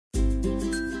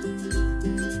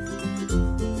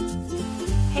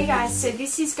Hey guys, so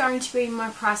this is going to be my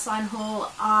Priceline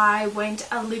haul. I went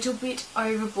a little bit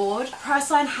overboard.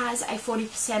 Priceline has a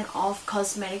 40% off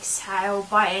cosmetics sale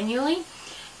biannually,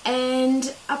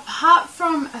 and apart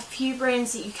from a few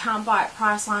brands that you can't buy at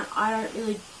Priceline, I don't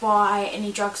really buy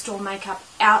any drugstore makeup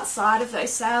outside of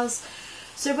those sales.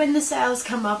 So when the sales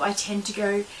come up, I tend to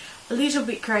go a little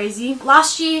bit crazy.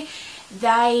 Last year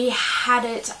they had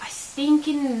it, I think,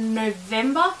 in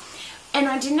November. And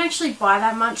I didn't actually buy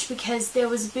that much because there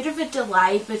was a bit of a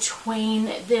delay between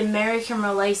the American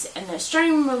release and the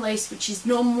Australian release, which is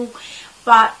normal,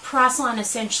 but Priceline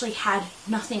essentially had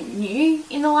nothing new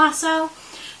in the last sale.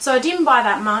 So I didn't buy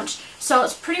that much. So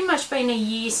it's pretty much been a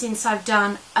year since I've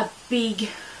done a big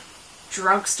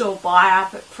drugstore buy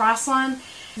up at Priceline.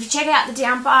 If you check out the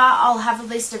down bar, I'll have a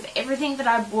list of everything that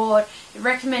I bought, the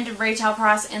recommended retail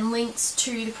price, and links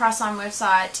to the Priceline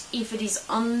website if it is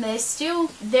on there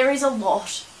still. There is a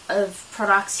lot of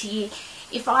products here.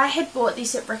 If I had bought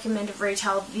this at recommended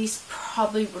retail, this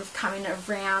probably would have come in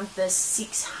around the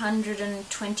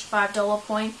 $625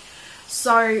 point.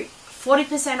 So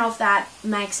 40% off that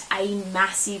makes a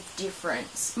massive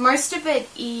difference. Most of it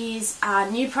is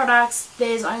new products.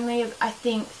 There's only, I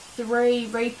think, 3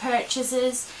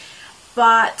 repurchases,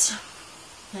 but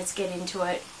let's get into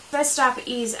it. First up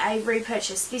is a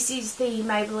repurchase. This is the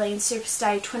Maybelline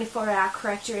Superstay 24-hour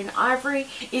corrector in Ivory.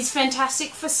 It's fantastic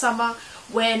for summer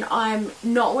when I'm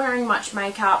not wearing much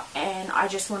makeup and I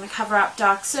just want to cover up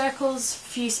dark circles,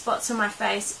 few spots on my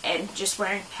face, and just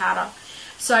wearing powder.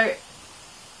 So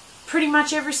pretty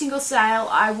much every single sale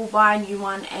I will buy a new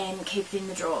one and keep it in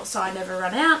the drawer so I never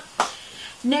run out.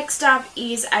 Next up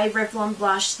is a Revlon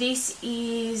blush. This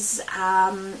is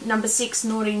number 6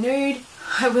 Naughty Nude.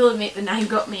 I will admit the name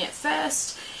got me at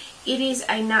first. It is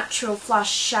a natural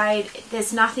flush shade.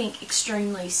 There's nothing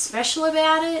extremely special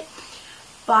about it,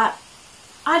 but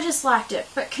I just liked it.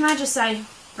 But can I just say,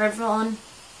 Revlon,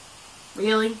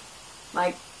 really?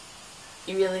 Like,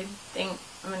 you really think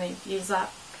I'm going to use that?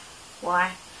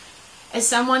 Why? As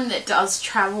someone that does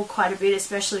travel quite a bit,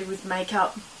 especially with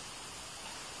makeup,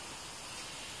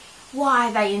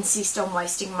 why they insist on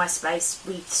wasting my space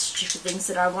with stupid things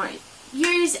that I won't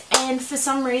use. And for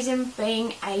some reason,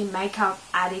 being a makeup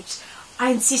addict,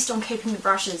 I insist on keeping the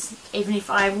brushes even if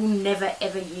I will never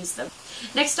ever use them.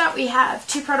 Next up we have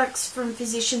 2 products from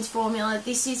Physicians Formula.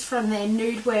 This is from their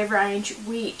Nude Wear range,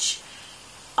 which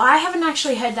I haven't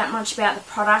actually heard that much about the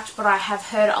product, but I have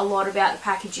heard a lot about the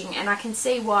packaging, and I can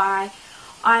see why.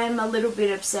 I am a little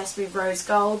bit obsessed with rose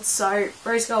gold, so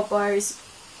rose gold bows.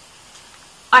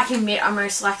 I can admit I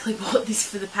most likely bought this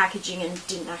for the packaging and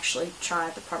didn't actually try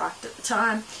the product at the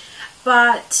time.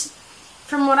 But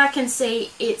from what I can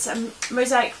see, it's a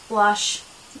mosaic blush.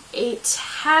 It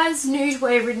has Nude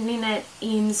Wear written in it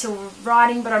in silver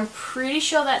writing, but I'm pretty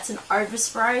sure that's an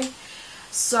overspray.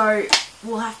 So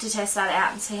we'll have to test that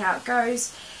out and see how it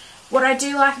goes. What I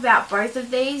do like about both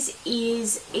of these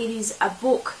is it is a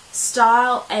book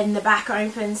style and the back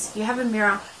opens. You have a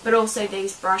mirror, but also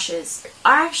these brushes.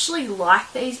 I actually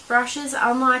like these brushes,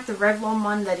 unlike the Revlon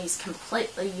one that is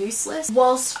completely useless.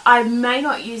 Whilst I may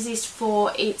not use this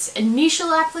for its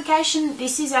initial application,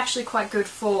 this is actually quite good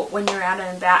for when you're out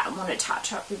and about and want to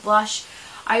touch up your blush.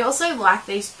 I also like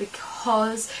these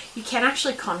because you can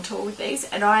actually contour with these,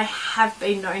 and I have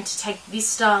been known to take this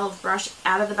style of brush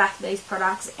out of the back of these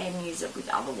products and use it with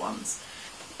other ones.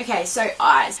 Okay, so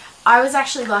eyes. I was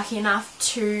actually lucky enough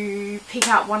to pick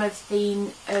up one of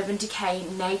the Urban Decay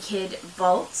Naked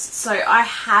Vaults. So I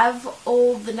have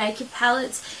all the Naked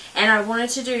palettes, and I wanted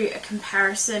to do a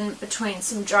comparison between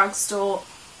some drugstore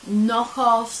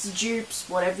knockoffs, dupes,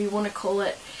 whatever you want to call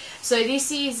it. So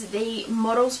this is the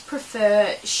Models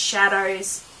Prefer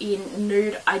Shadows in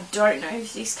Nude. I don't know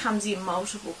if this comes in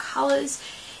multiple colours.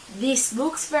 This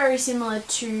looks very similar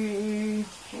to,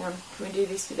 hang on, can we do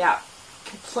this without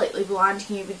completely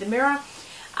blinding you with the mirror?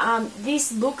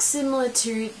 This looks similar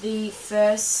to the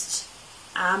first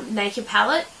Naked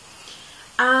palette.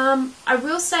 I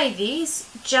will say this,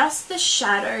 just the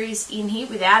shadows in here,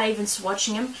 without even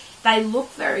swatching them, they look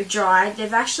very dry.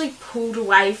 They've actually pulled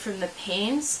away from the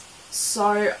pans,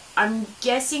 so I'm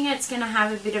guessing it's going to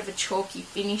have a bit of a chalky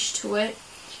finish to it.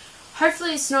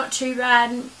 Hopefully it's not too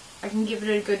bad. I can give it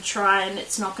a good try and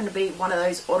it's not going to be one of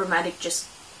those automatic just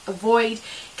avoid,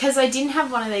 because I didn't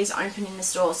have one of these open in the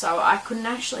store, so I couldn't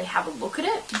actually have a look at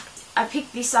it. I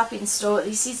picked this up in store.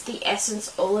 This is the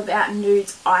Essence All About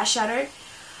Nudes eyeshadow.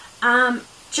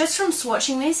 just from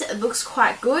swatching this, it looks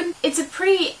quite good. It's a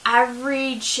pretty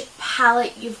average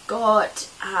palette. You've got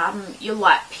your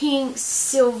light pink,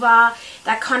 silver,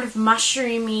 that kind of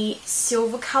mushroomy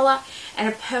silver colour, and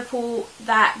a purple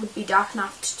that would be dark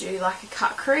enough to do like a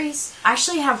cut crease. I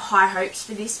actually have high hopes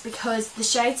for this because the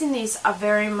shades in this are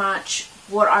very much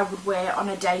what I would wear on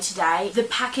a day-to-day. The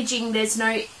packaging, there's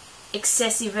no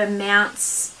excessive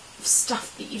amounts of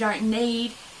stuff that you don't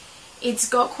need. It's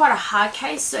got quite a hard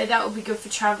case, so that will be good for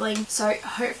travelling. So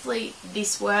hopefully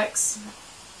this works.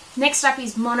 Next up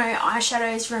is mono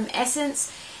eyeshadows from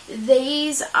Essence.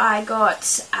 These I got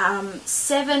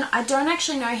 7. I don't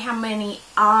actually know how many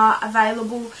are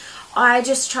available. I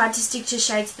just tried to stick to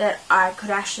shades that I could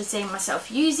actually see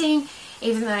myself using.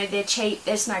 Even though they're cheap,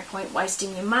 there's no point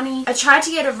wasting your money. I tried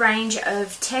to get a range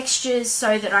of textures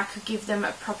so that I could give them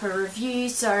a proper review.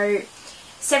 So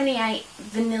 78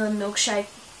 Vanilla Milkshake.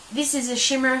 This is a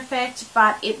shimmer effect,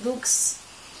 but it looks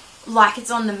like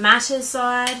it's on the matter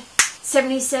side.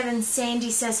 77 Sandy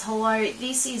Says Hello.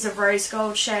 This is a rose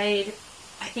gold shade.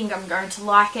 I think I'm going to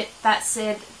like it. That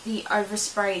said, the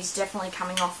overspray is definitely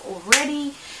coming off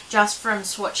already, just from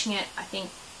swatching it, I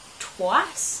think,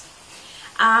 twice.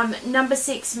 Number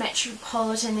 6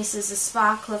 Metropolitan. This is a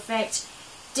sparkle effect.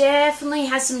 Definitely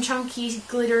has some chunky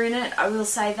glitter in it, I will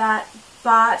say that.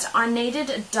 But I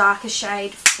needed a darker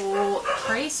shade for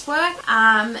crease work.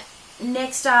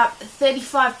 Next up,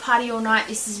 35 Party All Night.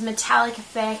 This is metallic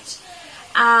effect.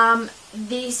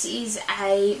 This is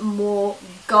a more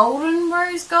golden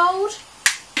rose gold.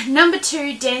 Number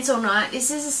 2, Dance All Night. This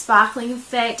is a sparkling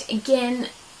effect. Again,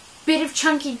 bit of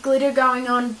chunky glitter going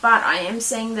on, but I am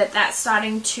seeing that that's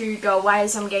starting to go away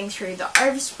as I'm getting through the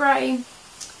overspray.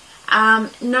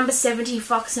 Number 70,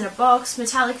 Fox in a Box,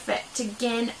 metallic effect.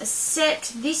 Again, a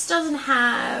set. This doesn't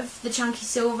have the chunky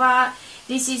silver.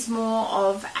 This is more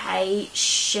of a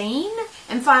sheen.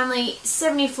 And finally,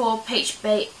 74, Peach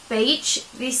Beach.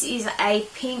 This is a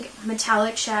pink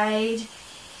metallic shade.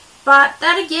 But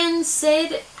that again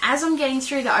said, as I'm getting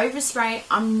through the overspray,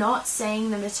 I'm not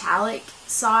seeing the metallic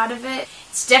side of it.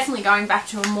 It's definitely going back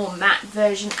to a more matte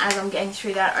version as I'm getting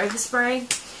through that overspray.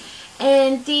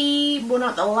 And well,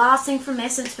 not the last thing from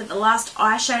Essence, but the last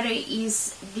eyeshadow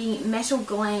is the Metal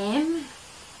Glam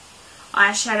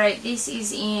eyeshadow. This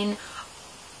is in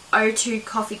 02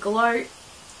 Coffee Glow.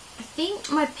 I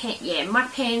think my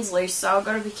pen's loose, so I've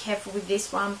got to be careful with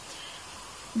this one.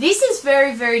 This is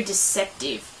very, very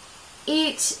deceptive.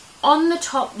 It, on the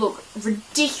top, look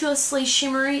ridiculously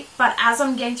shimmery, but as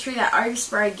I'm getting through that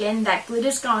overspray again, that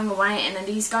glitter's going away and it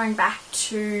is going back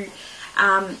to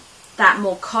that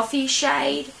more coffee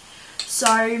shade.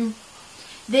 So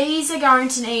these are going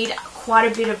to need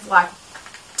quite a bit of like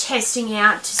testing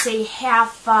out to see how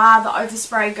far the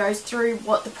overspray goes through,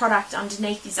 what the product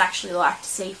underneath is actually like, to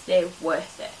see if they're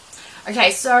worth it.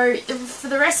 Okay, so for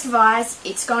the rest of eyes,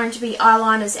 it's going to be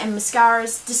eyeliners and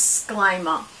mascaras.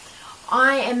 Disclaimer,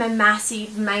 I am a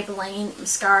massive Maybelline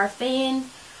mascara fan.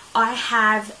 I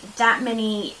have that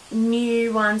many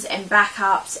new ones and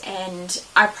backups, and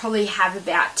I probably have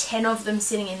about 10 of them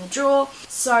sitting in the drawer.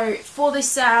 So for this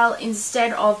sale,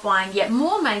 instead of buying yet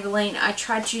more Maybelline, I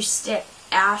tried to step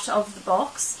out of the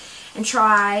box and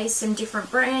try some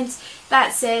different brands.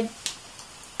 That said,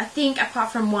 I think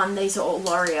apart from one, these are all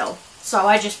L'Oreal. So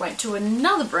I just went to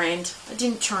another brand. I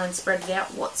didn't try and spread it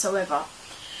out whatsoever.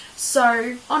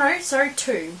 So,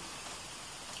 two.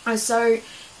 So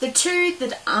the two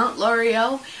that aren't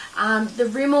L'Oreal, the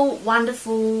Rimmel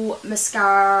Wonderful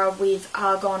Mascara with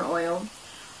Argan Oil.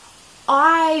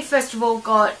 I first of all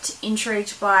got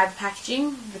intrigued by the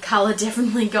packaging. The colour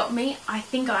definitely got me. I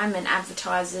think I'm an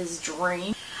advertiser's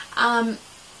dream.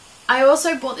 I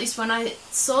also bought this when I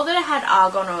saw that it had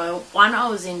argan oil. One, I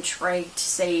was intrigued to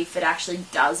see if it actually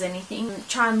does anything.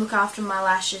 Try and look after my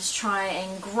lashes, try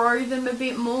and grow them a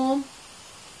bit more.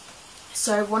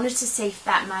 So I wanted to see if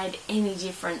that made any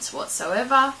difference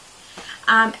whatsoever.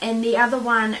 And the other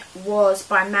one was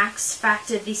by Max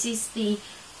Factor. This is the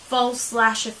False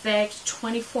Lash Effect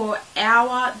 24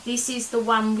 Hour. This is the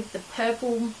one with the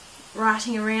purple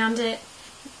writing around it.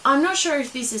 I'm not sure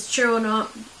if this is true or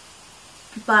not,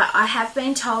 but I have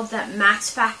been told that Max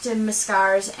Factor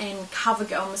mascaras and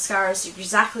CoverGirl mascaras are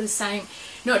exactly the same.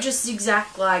 Not just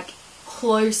exact like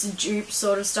close dupe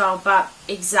sort of style, but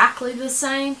exactly the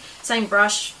same. Same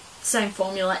brush, same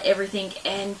formula, everything.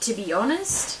 And to be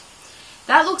honest,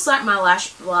 that looks like my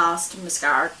Lash Blast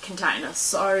mascara container.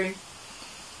 So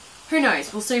who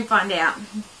knows? We'll soon find out.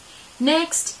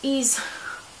 Next is,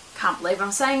 can't believe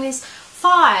I'm saying this,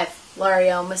 5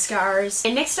 L'Oreal mascaras.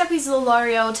 And next up is the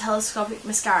L'Oreal Telescopic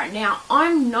Mascara. Now,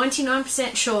 I'm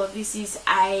 99% sure this is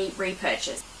a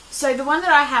repurchase. So the one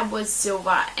that I had was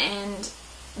silver, and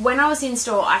when I was in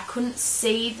store I couldn't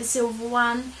see the silver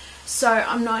one, so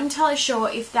I'm not entirely sure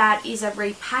if that is a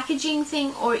repackaging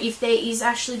thing or if there is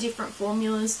actually different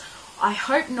formulas. I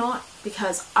hope not,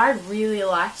 because I really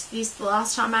liked this the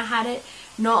last time I had it,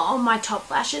 not on my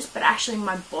top lashes but actually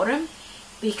my bottom,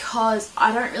 because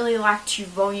I don't really like to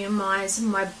volumize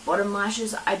my bottom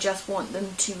lashes. I just want them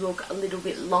to look a little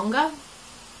bit longer,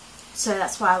 so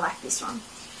that's why I like this one.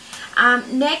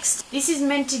 Next, this is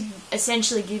meant to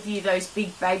essentially give you those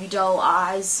big baby doll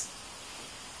eyes.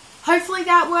 Hopefully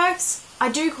that works. I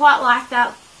do quite like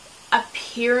that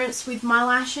appearance with my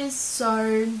lashes,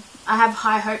 so I have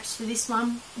high hopes for this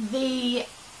one. The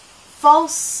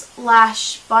False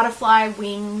Lash Butterfly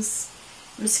Wings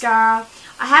Mascara.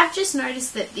 I have just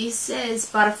noticed that this says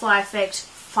Butterfly Effect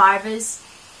Fibers.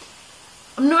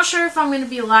 I'm not sure if I'm going to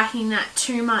be liking that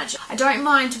too much. I don't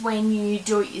mind when you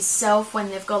do it yourself, when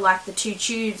they've got like the two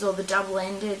tubes or the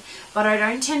double-ended, but I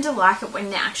don't tend to like it when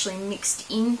they're actually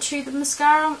mixed into the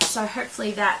mascara, so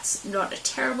hopefully that's not a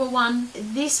terrible one.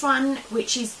 This one,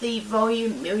 which is the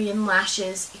Volume Million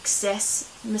Lashes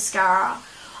Excess Mascara.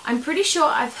 I'm pretty sure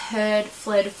I've heard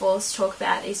Fleur de Force talk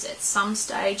about this at some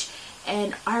stage,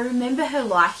 and I remember her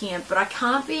liking it, but I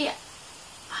can't be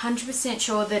 100%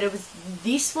 sure that it was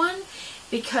this one,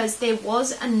 because there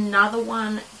was another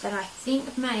one that I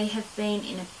think may have been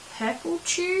in a purple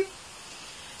tube.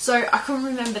 So I couldn't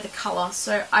remember the colour,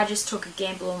 so I just took a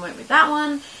gamble and went with that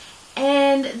one.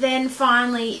 And then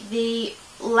finally, the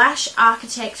Lash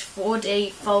Architect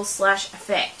 4D False Lash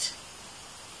Effect.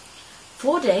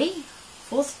 4D?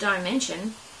 Fourth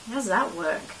dimension? How does that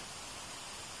work?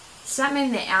 Does that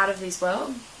mean they're out of this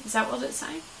world? Is that what it's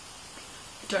saying?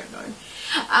 I don't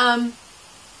know.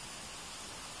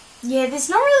 Yeah, there's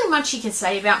not really much you can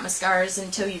say about mascaras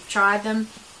until you've tried them.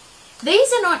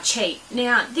 These are not cheap.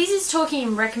 Now, this is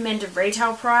talking recommended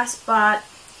retail price, but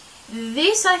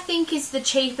this I think is the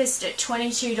cheapest at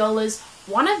 $22.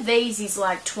 One of these is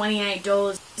like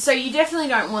 $28. So you definitely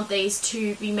don't want these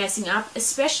to be messing up,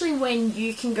 especially when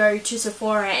you can go to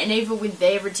Sephora and even with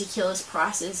their ridiculous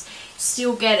prices,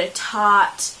 still get a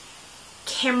Tarte,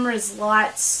 cameras,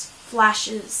 lights,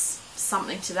 flashes,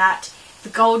 something to that. The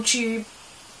gold tube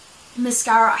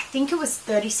mascara, I think it was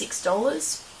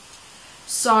 $36.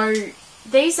 So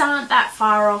these aren't that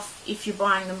far off if you're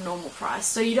buying them normal price,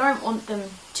 so you don't want them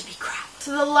to be crap.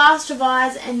 So the last of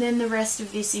eyes, and then the rest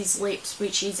of this is lips,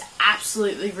 which is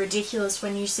absolutely ridiculous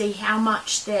when you see how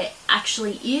much there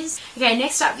actually is. Okay,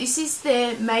 next up, this is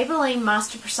the Maybelline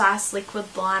Master Precise Liquid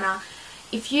Liner.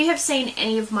 If you have seen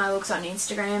any of my looks on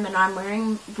Instagram and I'm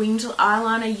wearing winged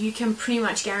eyeliner, you can pretty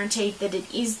much guarantee that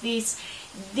it is this.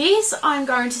 This, I'm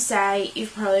going to say, is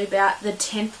probably about the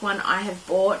 10th one I have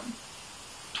bought.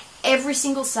 Every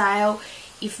single sale,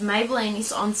 if Maybelline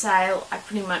is on sale, I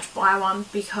pretty much buy one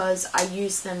because I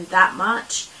use them that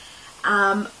much.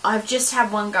 I've just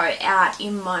had one go out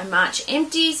in my March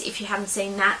empties. If you haven't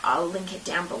seen that, I'll link it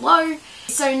down below.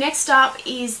 So next up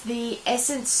is the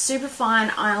Essence Superfine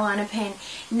Eyeliner Pen.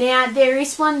 Now, there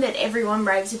is one that everyone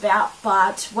raves about,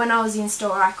 but when I was in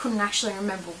store, I couldn't actually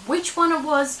remember which one it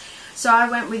was. So I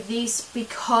went with this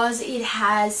because it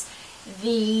has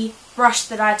the brush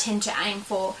that I tend to aim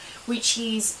for, which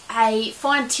is a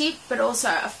fine tip but also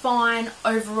a fine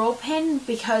overall pen,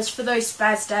 because for those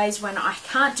spaz days when I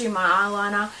can't do my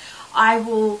eyeliner, I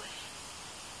will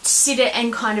sit it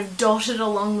and kind of dot it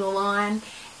along the line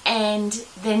and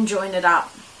then join it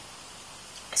up.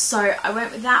 So I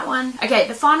went with that one. Okay,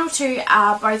 the final two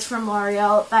are both from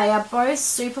Loreal. They are both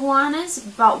super liners,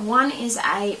 but one is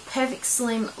a Perfect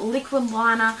Slim liquid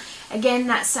liner. Again,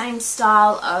 that same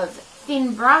style of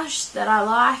thin brush that I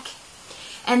like.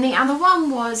 And the other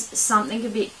one was something a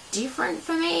bit different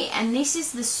for me, and this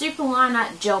is the Super Liner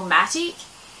Gelmatic.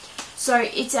 So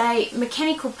it's a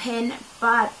mechanical pen,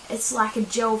 but it's like a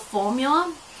gel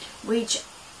formula, which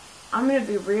I'm going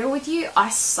to be real with you, I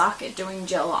suck at doing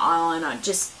gel eyeliner.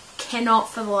 Just cannot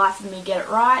for the life of me get it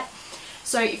right.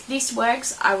 So if this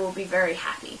works, I will be very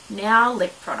happy. Now,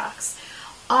 lip products.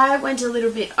 I went a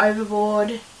little bit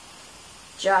overboard.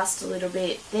 Just a little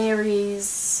bit. There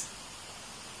is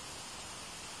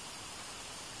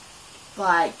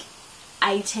like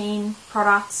 18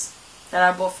 products that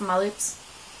I bought for my lips.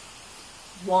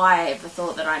 Why I ever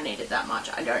thought that I needed that much,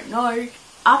 I don't know.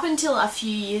 Up until a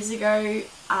few years ago,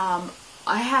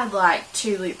 I had like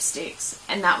 2 lipsticks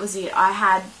and that was it. I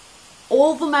had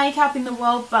all the makeup in the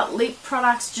world, but lip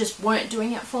products just weren't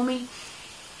doing it for me.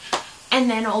 And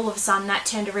then all of a sudden that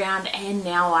turned around and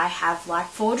now I have like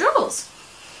 4 drawers.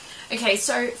 Okay,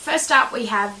 so first up we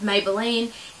have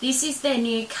Maybelline. This is their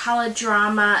new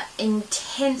ColourDrama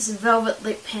Intense Velvet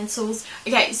Lip Pencils.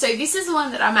 Okay, so this is the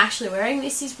one that I'm actually wearing.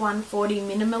 This is 140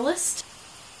 Minimalist.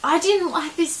 I didn't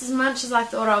like this as much as I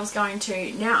thought I was going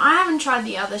to. Now, I haven't tried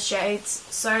the other shades,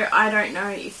 so I don't know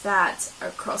if that's a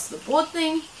across the board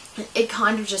thing. It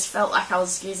kind of just felt like I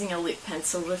was using a lip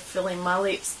pencil to fill in my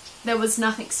lips. There was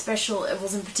nothing special. It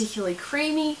wasn't particularly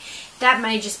creamy. That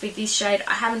may just be this shade.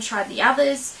 I haven't tried the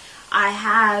others. I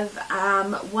have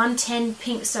 110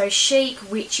 Pink So Chic,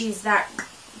 which is that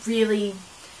really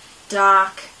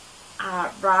dark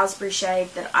raspberry shade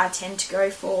that I tend to go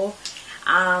for.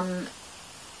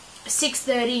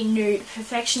 630 Nude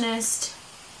Perfectionist,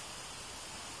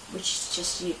 which is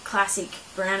just your classic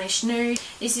brownish nude.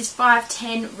 This is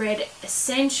 510 Red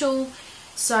Essential,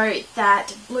 so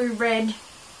that blue-red,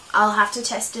 I'll have to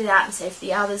test it out and see if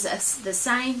the others are the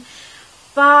same.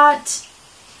 But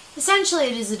essentially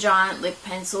it is a giant lip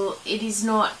pencil. It is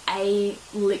not a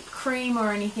lip cream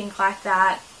or anything like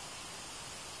that.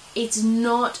 It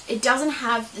doesn't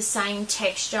have the same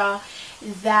texture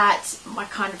that my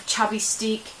kind of chubby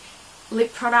stick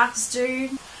lip products do.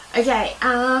 Okay,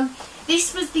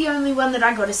 this was the only one that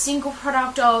I got a single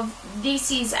product of.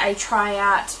 This is a try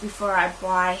out before I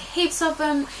buy heaps of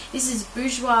them. This is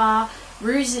Bourjois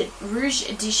Rouge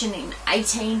Edition in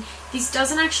 18. This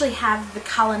doesn't actually have the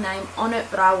colour name on it,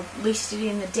 but I'll list it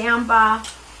in the down bar.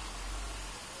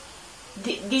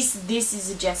 This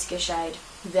is a Jessica shade,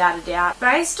 without a doubt.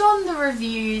 Based on the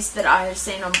reviews that I have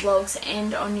seen on blogs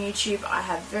and on YouTube, I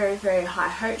have very, very high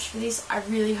hopes for this. I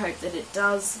really hope that it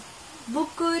does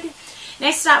look good.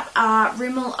 Next up are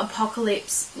Rimmel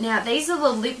Apocalypse. Now, these are the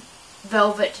Lip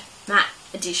Velvet Matte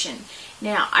Edition.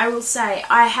 Now, I will say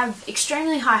I have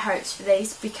extremely high hopes for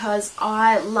these because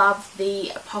I love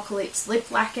the Apocalypse lip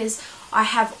lacquers. I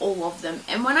have all of them.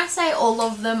 And when I say all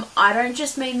of them, I don't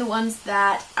just mean the ones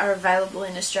that are available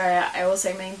in Australia. I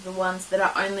also mean the ones that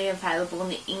are only available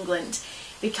in England,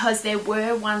 because there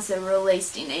were ones that were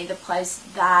released in either place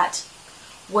that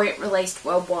weren't released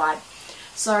worldwide.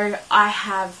 So I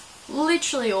have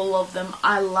literally all of them.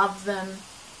 I love them.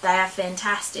 They are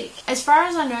fantastic. As far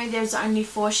as I know, there's only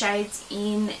 4 shades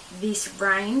in this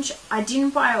range. I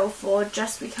didn't buy all 4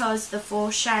 just because the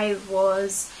 4th shade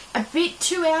was a bit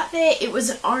too out there. It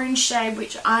was an orange shade,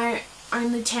 which I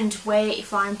only tend to wear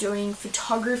if I'm doing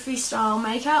photography style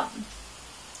makeup.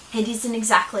 It isn't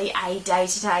exactly a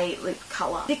day-to-day lip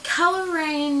colour. The colour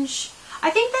range, I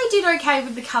think they did okay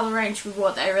with the colour range with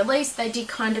what they released. They did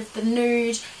kind of the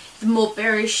nude, the more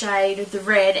berry shade, the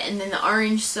red, and then the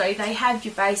orange, so they have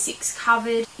your basics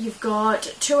covered. You've got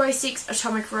 206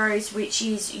 Atomic Rose, which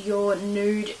is your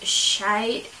nude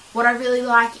shade. What I really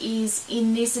like is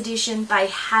in this edition they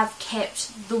have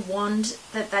kept the wand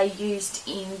that they used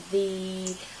in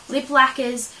the lip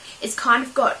lacquers. It's kind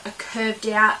of got a curved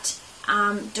out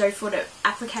doe foot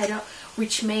applicator,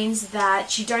 which means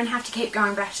that you don't have to keep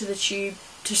going back to the tube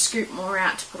to scoop more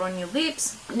out to put on your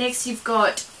lips. Next you've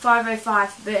got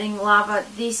 505 Burning Lava.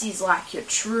 This is like your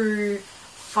true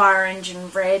fire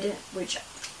engine red, which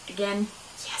again,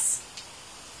 yes.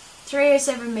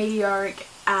 307 Meteoric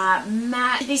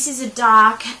Matte. This is a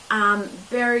dark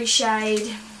berry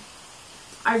shade.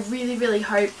 I really, really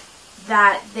hope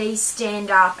that these stand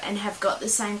up and have got the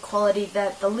same quality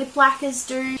that the lip lacquers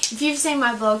do. If you've seen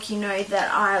my vlog, you know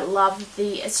that I love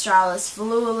the Australis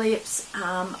Velour lips.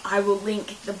 I will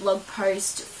link the blog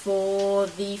post for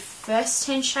the first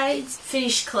 10 shades.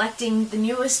 Finished collecting the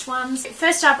newest ones.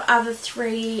 First up are the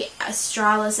 3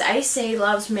 Australis AC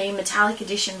Loves Me Metallic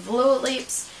Edition Velour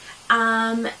lips.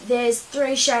 There's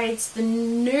 3 shades. The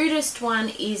nudest one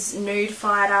is Nude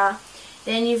Fighter.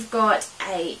 Then you've got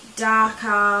a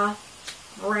darker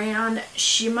brown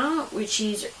shimmer, which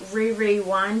is Riri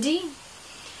Windy.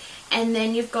 And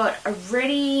then you've got a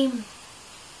reddy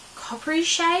coppery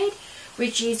shade,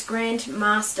 which is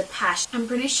Grandmaster Pash. I'm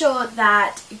pretty sure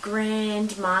that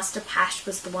Grandmaster Pash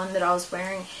was the one that I was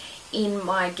wearing in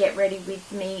my Get Ready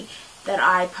With Me that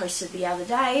I posted the other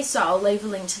day, so I'll leave a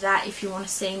link to that if you want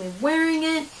to see me wearing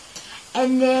it.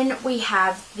 And then we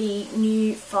have the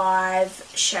new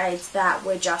 5 shades that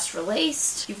were just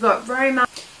released. You've got Roma,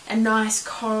 a nice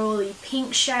corally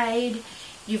pink shade.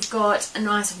 You've got a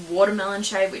nice watermelon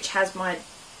shade, which has my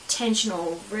attention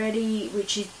already,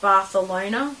 which is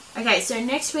Barcelona. Okay, so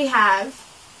next we have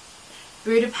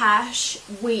Budapash,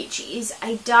 which is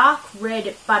a dark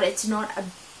red, but it's not a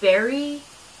berry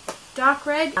dark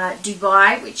red.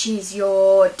 Dubai, which is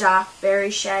your dark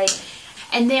berry shade.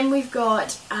 And then we've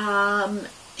got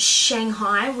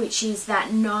Shanghai, which is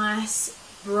that nice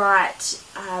bright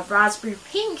raspberry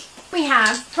pink. We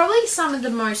have probably some of the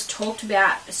most talked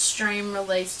about Australian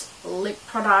released lip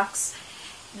products.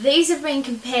 These have been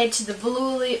compared to the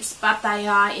Velour lips, but they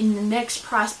are in the next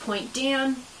price point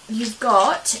down. You've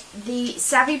got the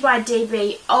Savvy by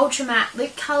DB Ultra Matte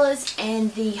lip colours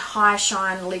and the High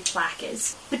Shine lip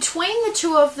lacquers. Between the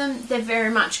two of them, they've very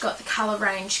much got the colour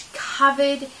range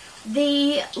covered.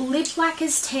 The lip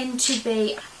lacquers tend to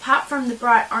be, apart from the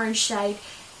bright orange shade,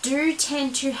 do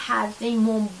tend to have the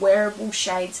more wearable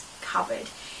shades covered.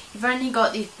 You've only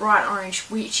got this bright orange,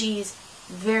 which is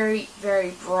very,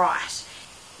 very bright.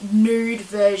 Nude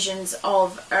versions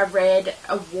of a red,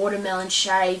 a watermelon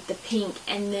shade, the pink,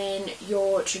 and then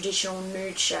your traditional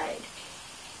nude shade.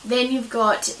 Then you've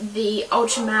got the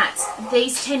Ultra Mattes.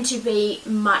 These tend to be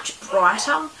much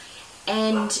brighter,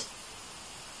 and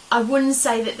I wouldn't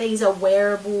say that these are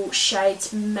wearable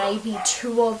shades, maybe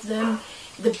two of them.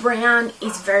 The brown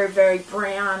is very, very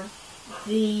brown.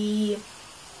 The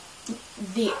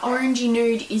orangey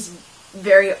nude is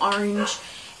very orange,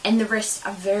 and the rest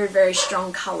are very, very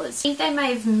strong colours. I think they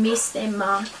may have missed their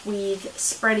mark with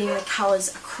spreading the colours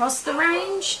across the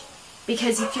range,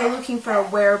 because if you're looking for a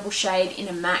wearable shade in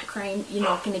a matte cream, you're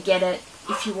not going to get it.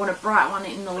 If you want a bright one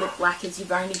in the lip lacquers,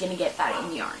 you're only going to get that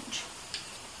in the orange.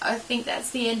 I think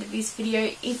that's the end of this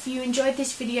video. If you enjoyed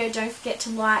this video, don't forget to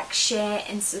like, share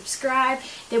and subscribe.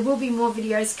 There will be more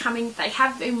videos coming. They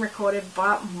have been recorded,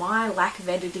 but my lack of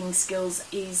editing skills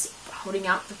is holding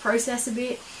up the process a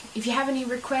bit. If you have any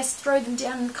requests, throw them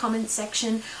down in the comments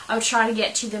section. I'll try to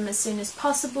get to them as soon as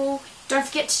possible. Don't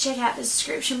forget to check out the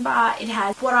description bar. It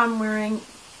has what I'm wearing,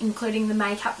 including the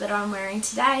makeup that I'm wearing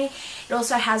today. It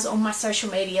also has all my social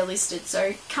media listed,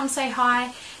 so come say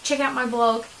hi, check out my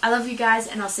blog. I love you guys,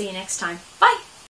 and I'll see you next time. Bye!